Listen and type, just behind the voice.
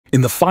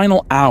In the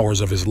final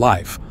hours of his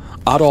life,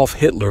 Adolf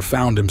Hitler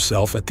found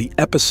himself at the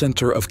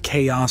epicenter of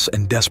chaos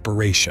and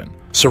desperation.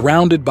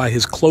 Surrounded by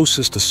his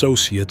closest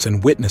associates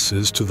and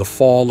witnesses to the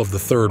fall of the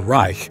Third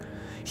Reich,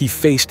 he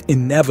faced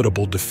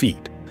inevitable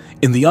defeat.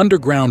 In the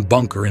underground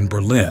bunker in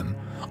Berlin,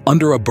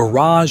 under a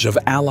barrage of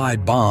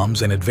Allied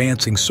bombs and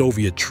advancing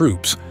Soviet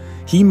troops,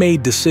 he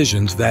made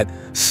decisions that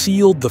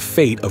sealed the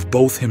fate of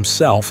both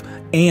himself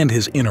and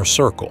his inner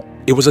circle.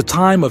 It was a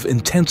time of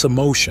intense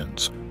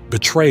emotions,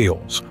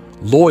 betrayals,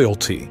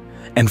 loyalty,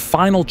 and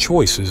final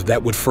choices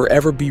that would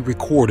forever be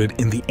recorded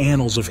in the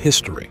annals of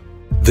history.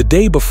 The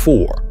day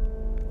before,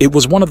 it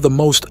was one of the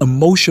most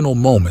emotional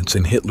moments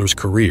in Hitler's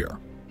career.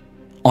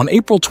 On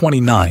April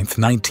 29,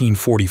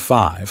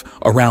 1945,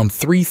 around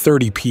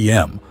 3:30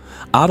 p.m.,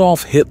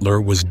 Adolf Hitler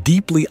was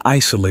deeply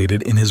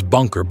isolated in his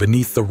bunker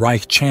beneath the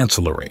Reich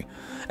Chancellery,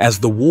 as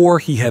the war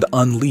he had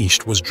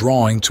unleashed was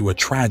drawing to a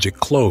tragic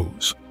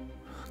close.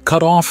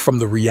 Cut off from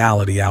the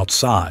reality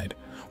outside,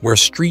 where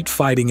street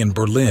fighting in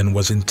Berlin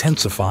was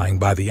intensifying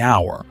by the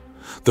hour,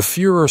 the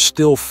Führer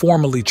still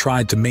formally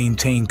tried to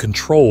maintain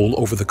control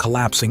over the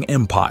collapsing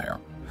empire.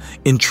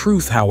 In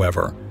truth,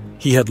 however,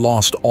 he had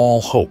lost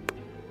all hope.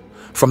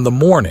 From the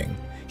morning,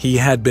 he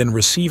had been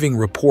receiving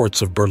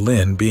reports of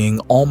Berlin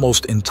being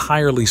almost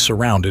entirely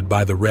surrounded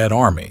by the Red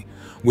Army,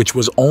 which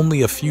was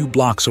only a few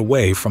blocks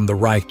away from the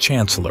Reich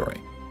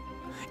Chancellery.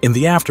 In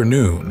the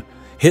afternoon,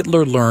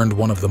 Hitler learned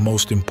one of the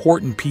most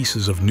important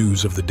pieces of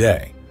news of the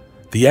day: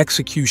 the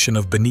execution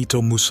of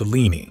Benito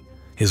Mussolini,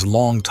 his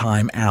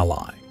longtime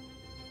ally.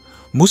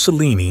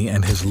 Mussolini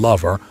and his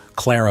lover,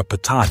 Clara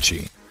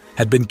Petacci,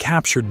 had been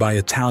captured by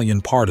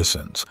Italian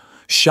partisans,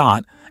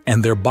 shot,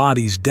 and their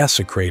bodies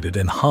desecrated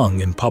and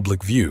hung in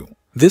public view.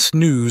 This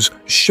news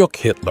shook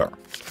Hitler.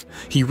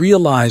 He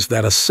realized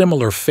that a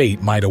similar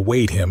fate might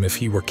await him if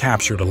he were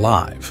captured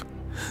alive.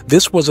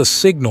 This was a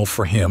signal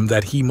for him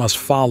that he must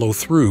follow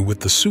through with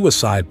the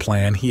suicide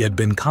plan he had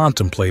been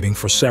contemplating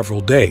for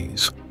several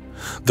days.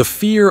 The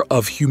fear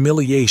of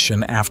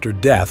humiliation after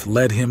death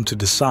led him to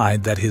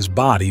decide that his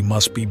body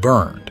must be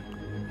burned.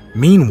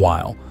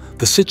 Meanwhile,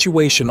 the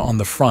situation on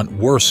the front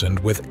worsened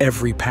with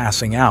every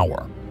passing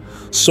hour.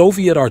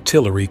 Soviet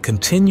artillery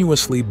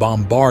continuously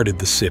bombarded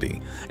the city,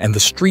 and the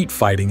street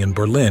fighting in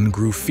Berlin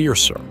grew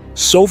fiercer.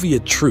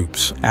 Soviet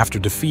troops, after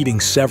defeating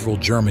several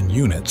German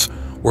units,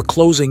 were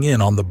closing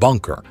in on the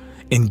bunker,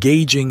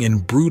 engaging in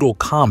brutal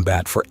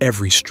combat for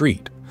every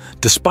street.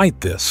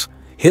 Despite this,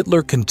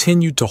 Hitler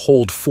continued to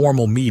hold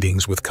formal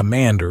meetings with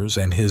commanders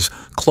and his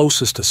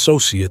closest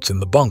associates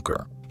in the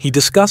bunker. He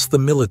discussed the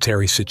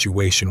military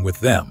situation with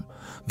them,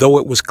 though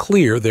it was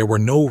clear there were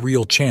no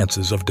real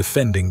chances of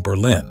defending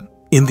Berlin.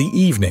 In the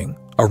evening,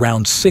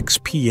 around 6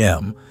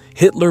 p.m.,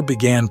 Hitler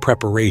began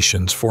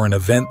preparations for an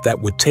event that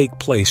would take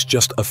place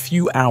just a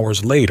few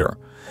hours later: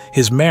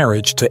 his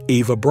marriage to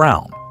Eva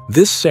Braun.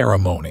 This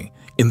ceremony,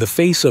 in the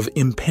face of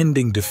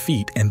impending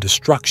defeat and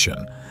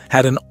destruction,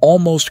 had an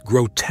almost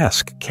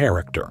grotesque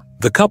character.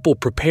 The couple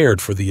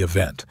prepared for the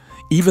event,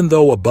 even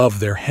though above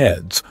their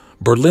heads,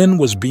 Berlin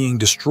was being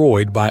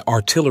destroyed by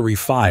artillery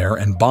fire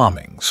and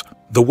bombings.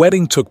 The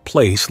wedding took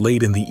place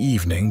late in the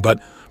evening,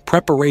 but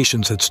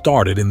preparations had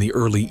started in the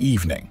early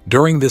evening.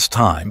 During this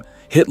time,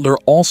 Hitler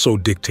also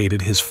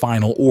dictated his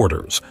final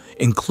orders,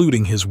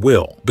 including his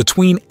will.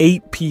 Between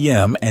 8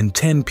 p.m. and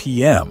 10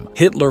 p.m.,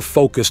 Hitler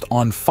focused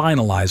on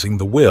finalizing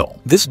the will.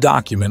 This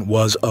document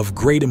was of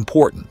great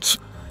importance,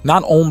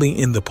 not only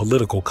in the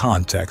political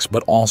context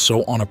but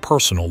also on a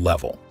personal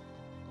level.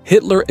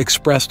 Hitler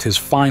expressed his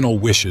final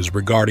wishes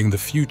regarding the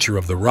future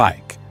of the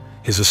Reich,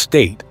 his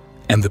estate,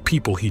 and the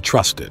people he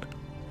trusted.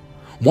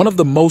 One of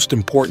the most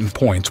important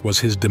points was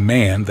his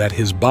demand that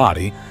his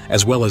body,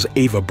 as well as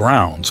Eva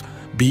Braun's,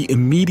 be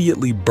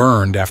immediately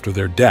burned after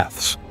their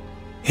deaths.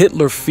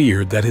 Hitler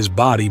feared that his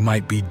body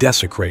might be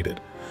desecrated,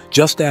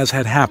 just as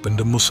had happened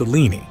to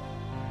Mussolini.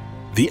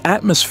 The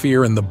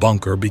atmosphere in the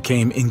bunker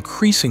became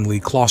increasingly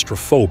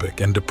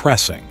claustrophobic and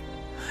depressing.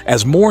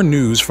 As more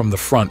news from the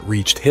front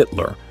reached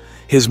Hitler,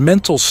 his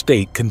mental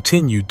state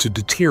continued to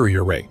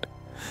deteriorate.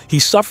 He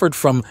suffered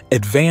from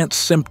advanced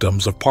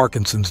symptoms of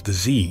Parkinson's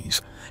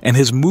disease, and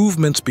his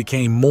movements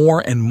became more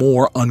and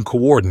more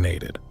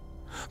uncoordinated.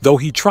 Though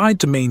he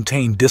tried to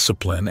maintain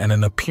discipline and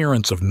an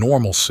appearance of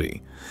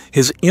normalcy,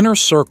 his inner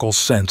circle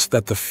sensed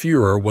that the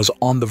Führer was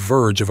on the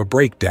verge of a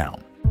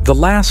breakdown. The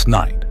last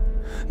night,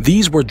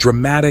 these were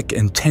dramatic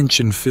and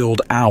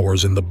tension-filled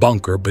hours in the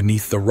bunker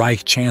beneath the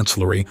Reich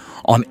Chancellery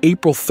on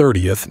April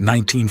 30th,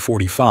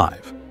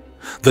 1945.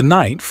 The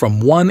night from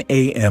 1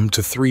 a.m.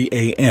 to 3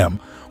 a.m.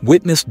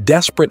 witnessed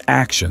desperate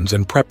actions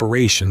and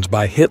preparations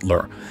by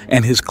Hitler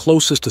and his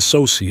closest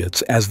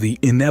associates as the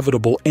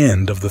inevitable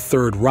end of the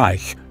Third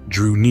Reich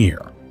drew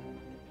near.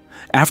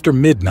 After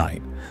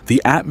midnight,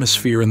 the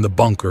atmosphere in the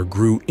bunker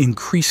grew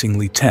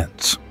increasingly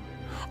tense.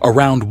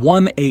 Around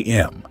 1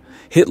 a.m.,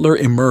 Hitler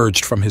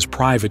emerged from his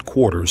private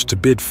quarters to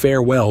bid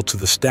farewell to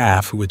the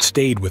staff who had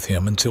stayed with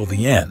him until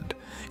the end,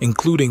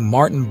 including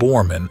Martin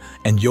Bormann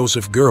and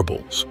Joseph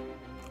Goebbels.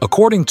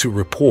 According to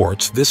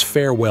reports, this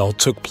farewell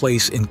took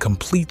place in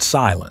complete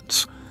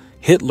silence.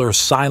 Hitler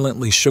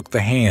silently shook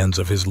the hands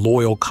of his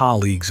loyal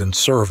colleagues and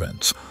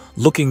servants,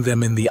 looking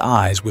them in the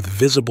eyes with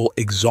visible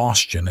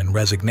exhaustion and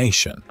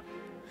resignation.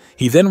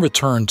 He then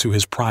returned to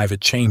his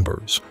private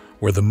chambers,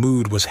 where the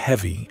mood was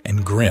heavy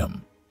and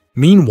grim.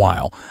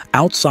 Meanwhile,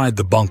 outside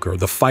the bunker,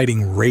 the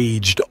fighting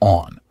raged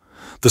on.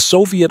 The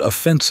Soviet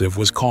offensive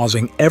was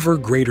causing ever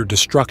greater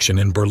destruction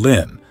in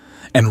Berlin,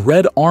 and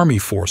Red Army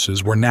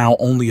forces were now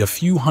only a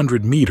few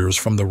hundred meters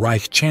from the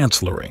Reich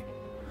Chancellery.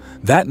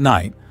 That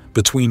night,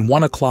 between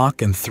 1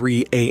 o'clock and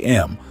 3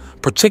 a.m.,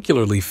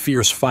 particularly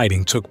fierce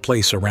fighting took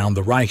place around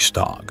the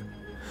Reichstag.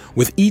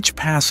 With each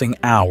passing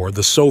hour,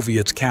 the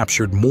Soviets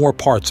captured more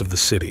parts of the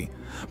city,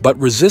 but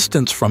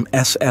resistance from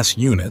SS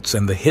units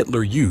and the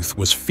Hitler Youth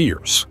was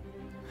fierce.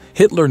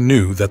 Hitler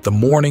knew that the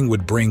morning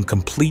would bring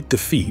complete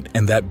defeat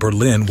and that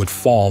Berlin would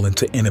fall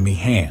into enemy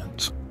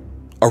hands.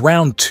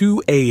 Around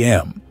 2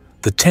 a.m.,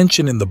 the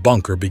tension in the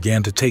bunker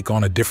began to take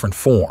on a different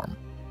form.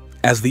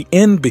 As the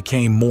end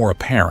became more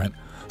apparent,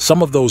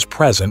 some of those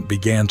present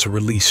began to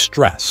release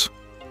stress.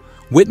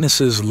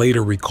 Witnesses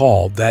later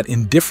recalled that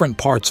in different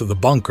parts of the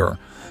bunker,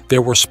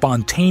 there were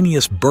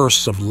spontaneous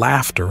bursts of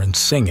laughter and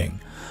singing,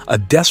 a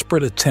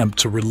desperate attempt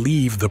to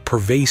relieve the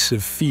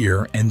pervasive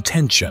fear and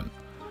tension.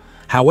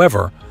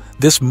 However,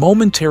 this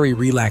momentary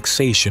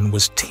relaxation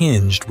was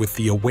tinged with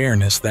the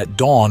awareness that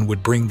dawn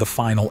would bring the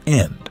final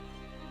end.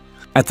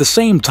 At the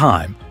same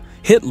time,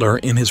 Hitler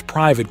in his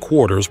private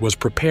quarters was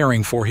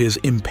preparing for his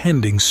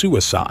impending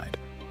suicide.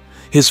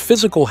 His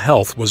physical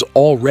health was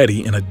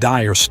already in a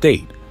dire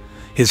state.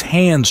 His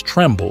hands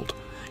trembled,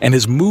 and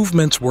his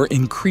movements were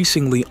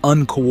increasingly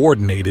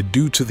uncoordinated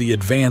due to the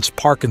advanced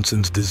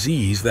Parkinson's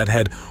disease that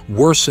had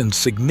worsened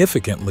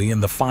significantly in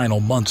the final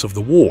months of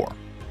the war.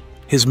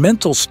 His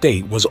mental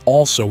state was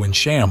also in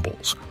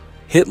shambles.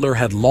 Hitler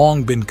had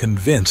long been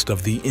convinced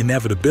of the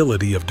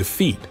inevitability of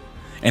defeat,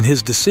 and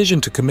his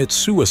decision to commit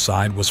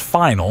suicide was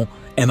final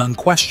and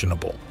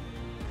unquestionable.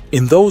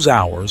 In those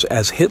hours,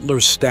 as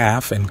Hitler's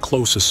staff and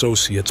close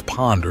associates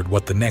pondered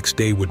what the next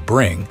day would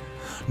bring,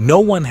 no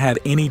one had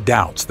any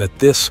doubts that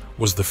this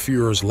was the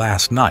Führer's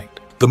last night.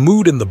 The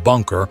mood in the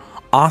bunker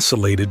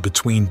oscillated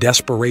between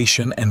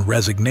desperation and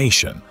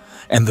resignation,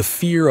 and the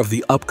fear of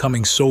the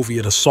upcoming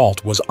Soviet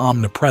assault was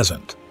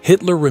omnipresent.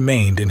 Hitler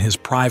remained in his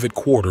private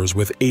quarters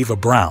with Eva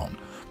Braun,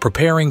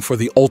 preparing for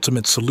the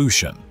ultimate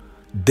solution,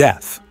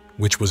 death,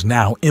 which was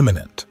now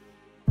imminent.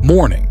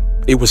 Morning.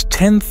 It was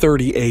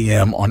 10:30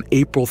 a.m. on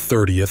April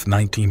 30th,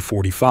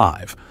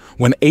 1945,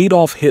 when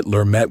Adolf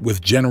Hitler met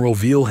with General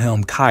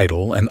Wilhelm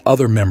Keitel and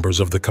other members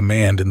of the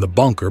command in the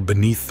bunker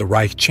beneath the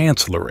Reich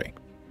Chancellery.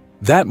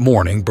 That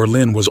morning,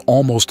 Berlin was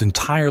almost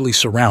entirely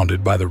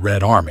surrounded by the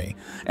Red Army,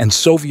 and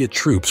Soviet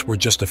troops were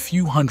just a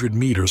few hundred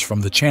meters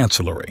from the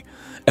Chancellery,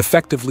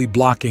 effectively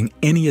blocking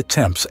any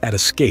attempts at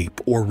escape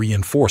or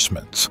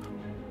reinforcements.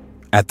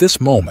 At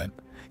this moment,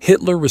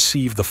 Hitler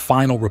received the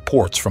final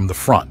reports from the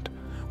front,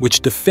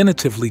 which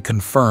definitively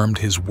confirmed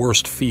his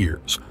worst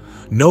fears.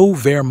 No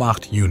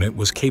Wehrmacht unit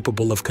was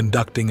capable of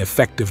conducting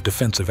effective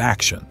defensive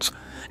actions,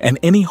 and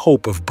any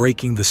hope of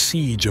breaking the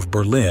siege of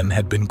Berlin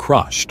had been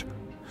crushed.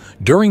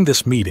 During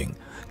this meeting,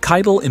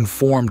 Keitel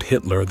informed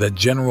Hitler that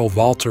General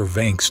Walter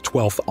Wenck's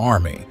 12th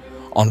Army,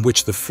 on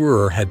which the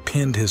Führer had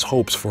pinned his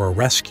hopes for a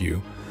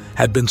rescue,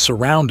 had been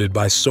surrounded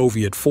by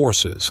Soviet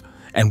forces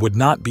and would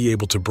not be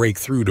able to break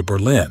through to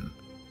Berlin.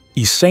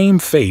 The same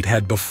fate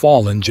had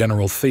befallen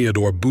General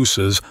Theodor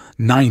Busse's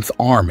 9th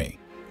Army,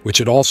 which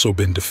had also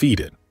been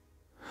defeated.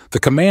 The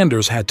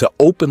commanders had to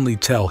openly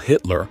tell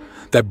Hitler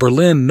that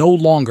Berlin no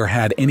longer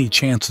had any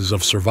chances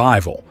of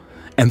survival,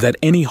 and that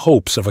any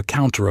hopes of a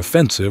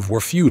counteroffensive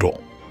were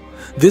futile.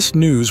 This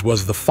news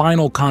was the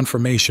final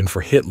confirmation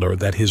for Hitler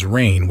that his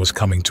reign was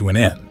coming to an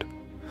end.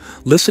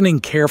 Listening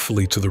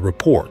carefully to the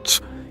reports,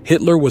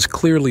 Hitler was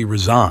clearly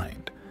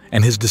resigned,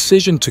 and his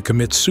decision to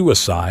commit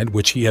suicide,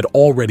 which he had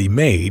already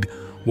made,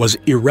 was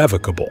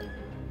irrevocable.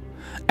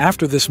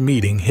 After this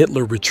meeting,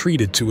 Hitler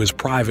retreated to his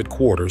private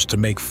quarters to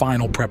make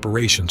final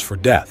preparations for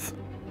death.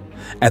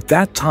 At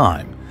that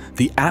time,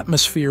 the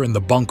atmosphere in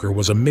the bunker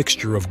was a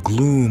mixture of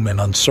gloom and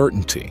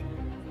uncertainty.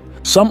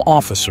 Some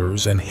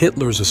officers and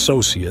Hitler's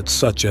associates,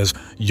 such as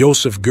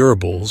Joseph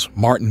Goebbels,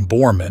 Martin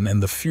Bormann,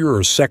 and the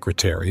Führer's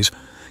secretaries,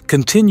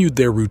 continued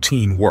their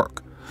routine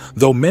work,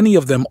 though many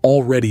of them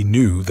already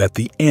knew that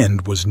the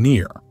end was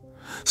near.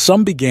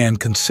 Some began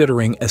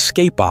considering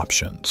escape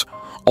options,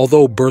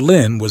 although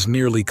Berlin was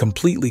nearly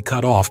completely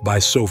cut off by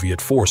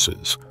Soviet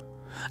forces.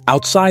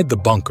 Outside the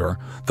bunker,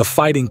 the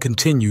fighting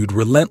continued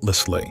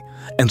relentlessly,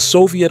 and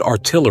Soviet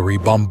artillery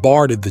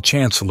bombarded the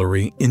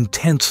Chancellery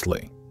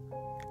intensely.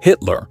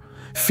 Hitler,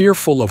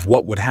 fearful of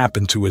what would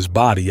happen to his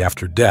body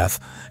after death,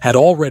 had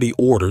already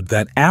ordered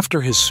that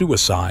after his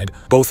suicide,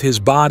 both his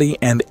body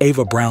and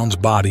Eva Braun's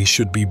body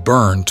should be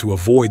burned to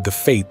avoid the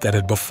fate that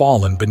had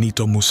befallen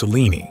Benito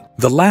Mussolini.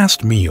 The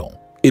last meal.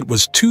 It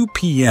was 2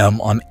 p.m.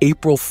 on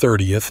April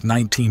 30th,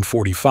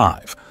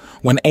 1945,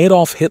 when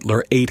Adolf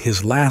Hitler ate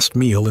his last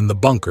meal in the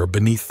bunker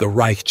beneath the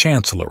Reich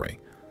Chancellery.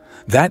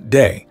 That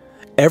day,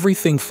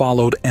 everything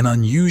followed an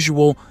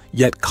unusual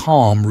yet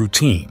calm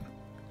routine.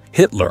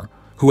 Hitler,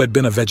 who had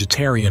been a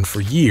vegetarian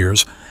for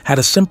years, had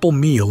a simple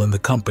meal in the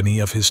company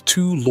of his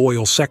two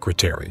loyal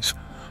secretaries,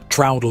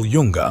 Traudl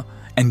Junge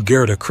and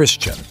Gerda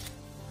Christian.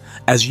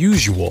 As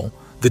usual,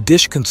 the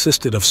dish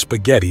consisted of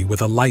spaghetti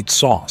with a light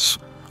sauce,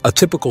 a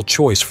typical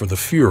choice for the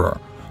Führer,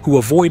 who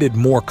avoided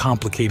more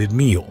complicated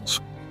meals.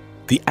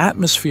 The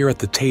atmosphere at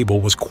the table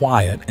was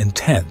quiet and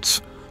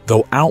tense,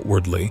 though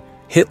outwardly,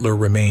 Hitler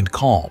remained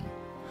calm.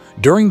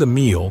 During the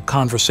meal,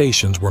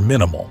 conversations were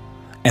minimal,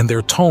 and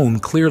their tone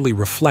clearly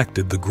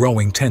reflected the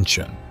growing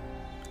tension.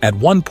 At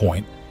one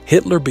point,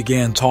 Hitler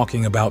began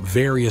talking about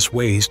various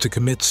ways to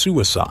commit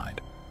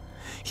suicide.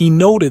 He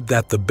noted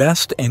that the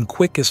best and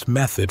quickest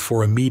method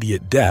for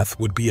immediate death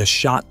would be a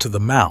shot to the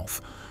mouth,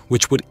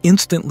 which would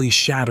instantly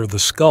shatter the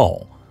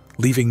skull,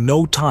 leaving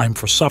no time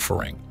for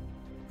suffering.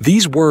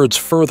 These words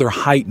further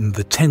heightened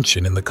the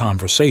tension in the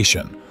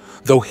conversation,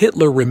 though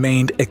Hitler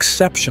remained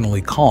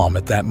exceptionally calm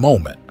at that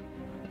moment.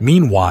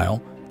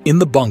 Meanwhile, in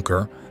the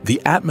bunker,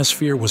 the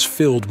atmosphere was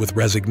filled with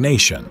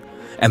resignation,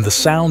 and the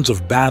sounds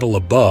of battle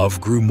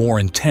above grew more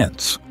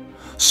intense.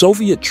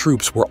 Soviet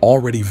troops were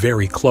already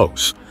very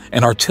close,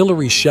 and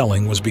artillery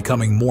shelling was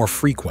becoming more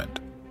frequent.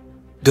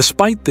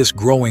 Despite this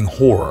growing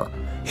horror,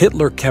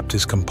 Hitler kept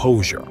his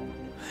composure.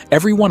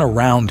 Everyone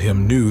around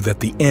him knew that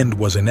the end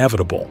was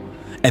inevitable,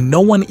 and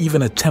no one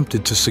even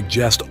attempted to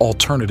suggest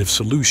alternative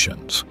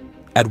solutions.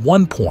 At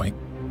one point,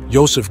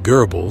 Joseph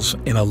Goebbels,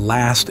 in a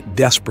last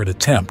desperate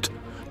attempt,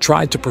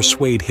 tried to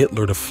persuade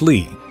Hitler to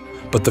flee,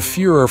 but the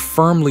Führer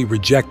firmly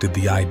rejected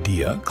the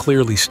idea,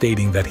 clearly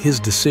stating that his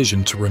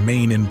decision to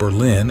remain in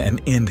Berlin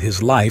and end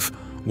his life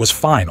was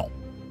final.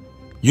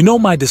 "You know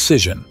my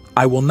decision,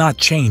 I will not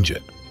change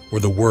it," were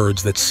the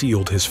words that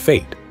sealed his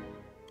fate.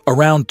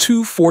 Around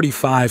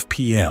 2:45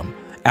 p.m.,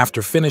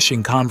 after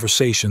finishing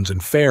conversations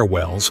and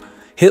farewells,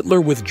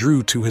 Hitler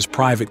withdrew to his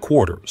private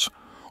quarters.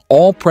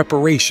 All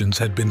preparations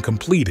had been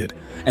completed,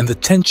 and the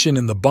tension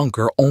in the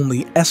bunker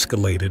only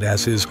escalated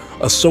as his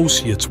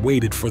associates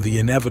waited for the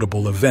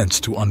inevitable events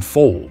to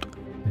unfold.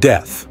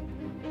 Death.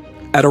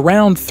 At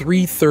around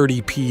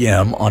 3:30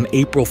 p.m. on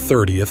April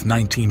 30th,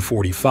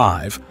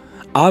 1945,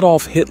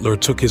 Adolf Hitler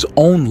took his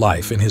own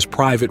life in his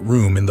private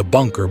room in the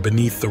bunker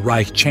beneath the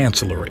Reich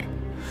Chancellery.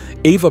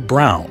 Eva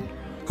Braun,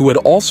 who had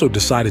also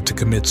decided to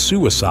commit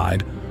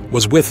suicide,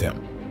 was with him.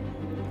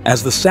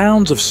 As the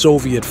sounds of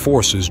Soviet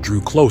forces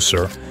drew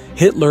closer,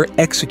 Hitler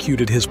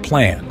executed his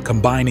plan,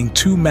 combining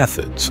two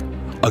methods,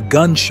 a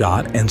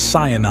gunshot and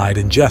cyanide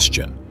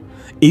ingestion.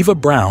 Eva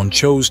Braun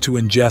chose to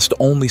ingest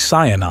only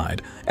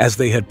cyanide, as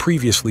they had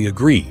previously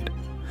agreed.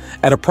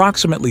 At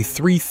approximately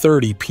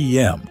 3:30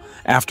 p.m.,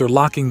 after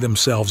locking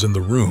themselves in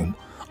the room,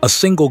 a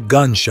single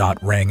gunshot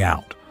rang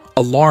out,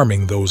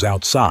 alarming those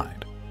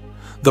outside.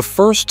 The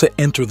first to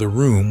enter the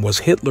room was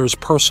Hitler's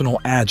personal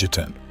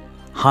adjutant,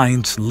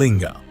 Heinz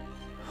Linge.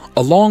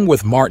 Along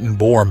with Martin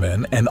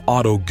Bormann and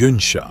Otto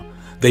Günsche,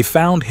 they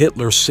found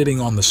Hitler sitting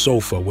on the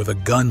sofa with a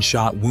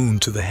gunshot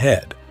wound to the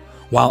head,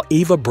 while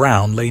Eva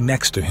Braun lay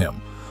next to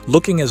him,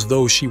 looking as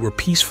though she were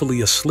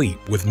peacefully asleep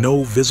with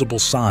no visible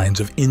signs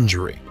of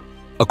injury.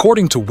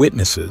 According to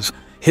witnesses,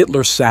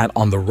 Hitler sat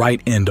on the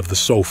right end of the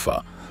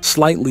sofa,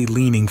 slightly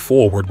leaning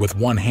forward with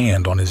one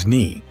hand on his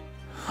knee.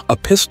 A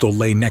pistol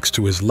lay next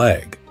to his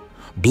leg.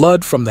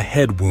 Blood from the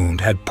head wound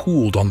had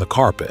pooled on the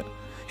carpet.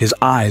 His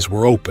eyes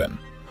were open.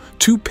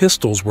 2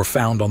 pistols were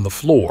found on the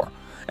floor,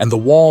 and the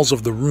walls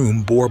of the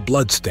room bore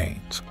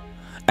bloodstains.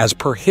 As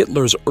per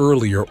Hitler's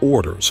earlier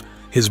orders,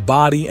 his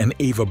body and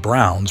Eva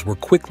Braun's were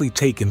quickly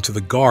taken to the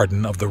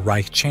garden of the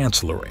Reich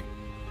Chancellery.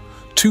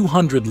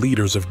 200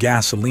 liters of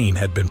gasoline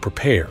had been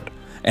prepared,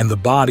 and the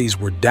bodies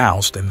were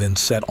doused and then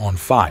set on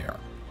fire.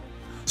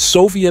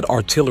 Soviet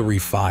artillery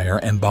fire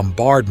and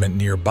bombardment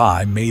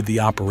nearby made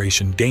the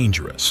operation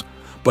dangerous,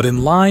 but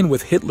in line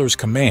with Hitler's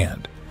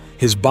command,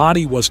 his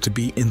body was to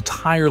be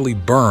entirely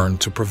burned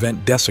to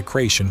prevent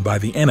desecration by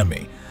the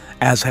enemy,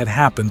 as had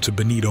happened to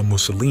Benito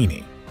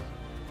Mussolini.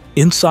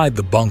 Inside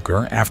the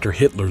bunker, after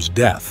Hitler's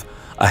death,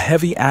 a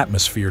heavy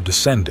atmosphere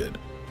descended.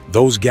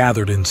 Those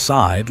gathered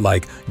inside,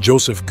 like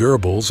Joseph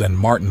Goebbels and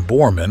Martin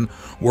Bormann,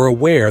 were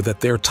aware that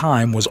their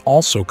time was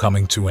also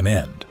coming to an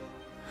end.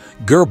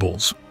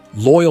 Goebbels,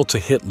 loyal to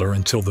Hitler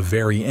until the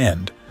very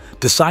end,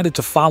 decided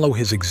to follow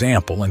his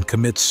example and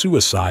commit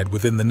suicide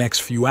within the next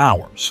few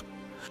hours.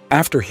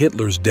 After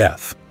Hitler's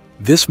death,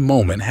 this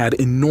moment had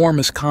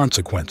enormous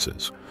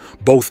consequences,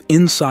 both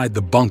inside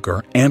the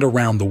bunker and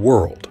around the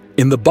world.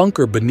 In the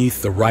bunker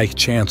beneath the Reich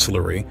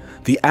Chancellery,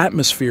 the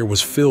atmosphere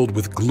was filled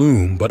with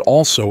gloom but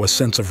also a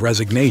sense of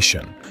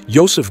resignation.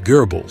 Joseph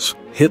Goebbels,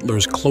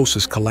 Hitler's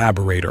closest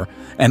collaborator,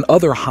 and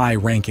other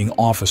high-ranking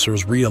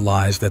officers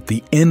realized that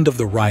the end of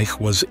the Reich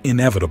was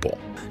inevitable.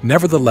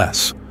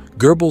 Nevertheless,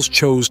 Goebbels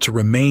chose to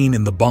remain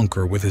in the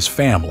bunker with his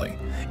family,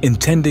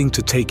 intending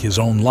to take his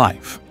own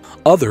life.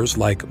 Others,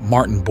 like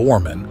Martin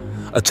Bormann,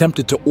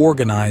 attempted to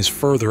organize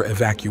further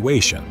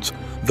evacuations,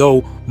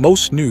 though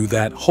most knew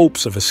that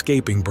hopes of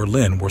escaping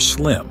Berlin were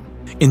slim.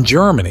 In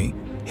Germany,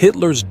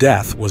 Hitler's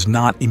death was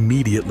not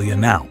immediately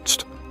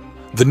announced.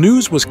 The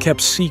news was kept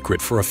secret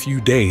for a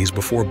few days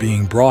before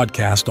being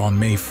broadcast on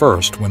May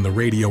 1st when the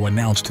radio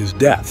announced his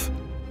death.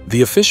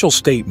 The official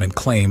statement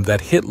claimed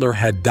that Hitler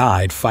had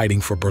died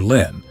fighting for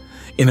Berlin,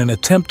 in an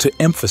attempt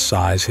to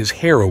emphasize his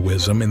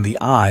heroism in the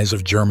eyes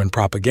of German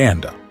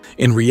propaganda.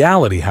 In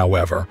reality,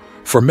 however,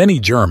 for many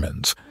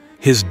Germans,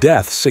 his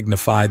death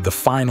signified the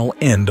final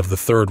end of the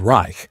Third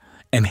Reich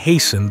and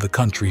hastened the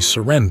country's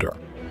surrender.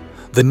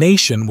 The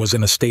nation was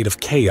in a state of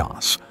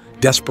chaos,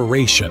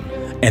 desperation,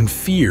 and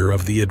fear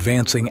of the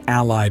advancing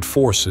Allied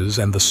forces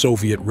and the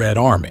Soviet Red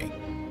Army.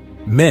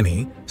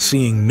 Many,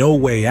 seeing no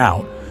way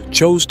out,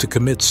 chose to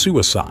commit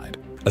suicide,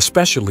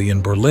 especially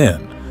in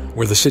Berlin,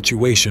 where the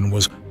situation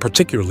was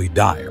particularly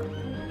dire.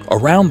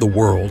 Around the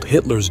world,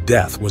 Hitler's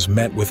death was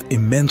met with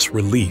immense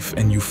relief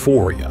and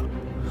euphoria.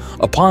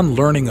 Upon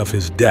learning of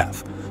his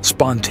death,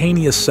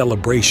 spontaneous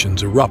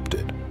celebrations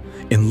erupted.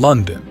 In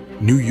London,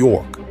 New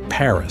York,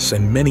 Paris,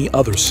 and many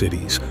other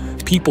cities,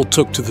 people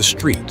took to the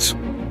streets,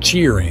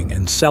 cheering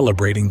and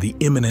celebrating the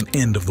imminent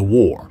end of the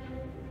war.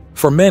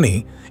 For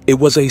many, it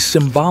was a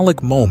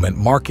symbolic moment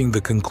marking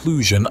the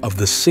conclusion of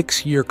the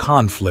 6-year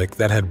conflict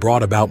that had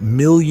brought about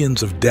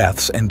millions of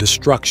deaths and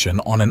destruction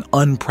on an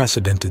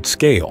unprecedented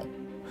scale.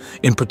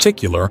 In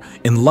particular,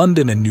 in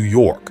London and New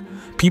York,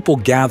 people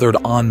gathered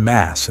en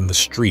masse in the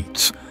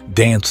streets,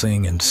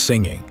 dancing and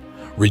singing,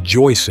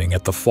 rejoicing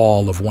at the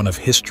fall of one of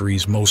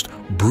history's most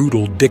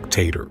brutal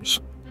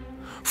dictators.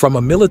 From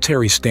a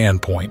military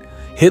standpoint,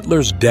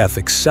 Hitler's death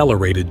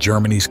accelerated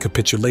Germany's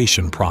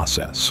capitulation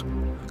process.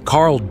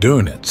 Karl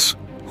Dönitz,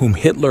 whom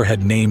Hitler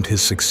had named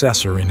his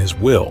successor in his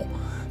will,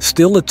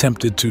 still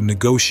attempted to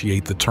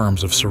negotiate the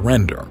terms of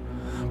surrender,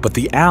 but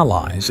the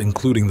Allies,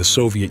 including the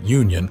Soviet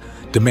Union,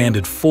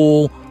 demanded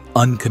full,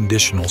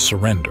 unconditional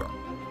surrender.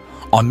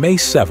 On May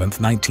 7,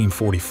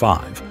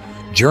 1945,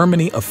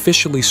 Germany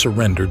officially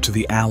surrendered to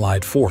the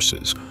Allied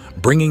forces,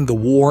 bringing the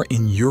war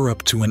in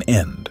Europe to an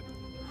end.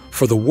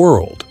 For the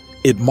world,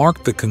 it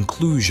marked the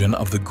conclusion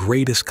of the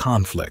greatest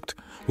conflict,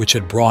 which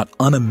had brought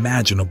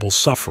unimaginable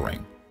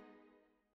suffering.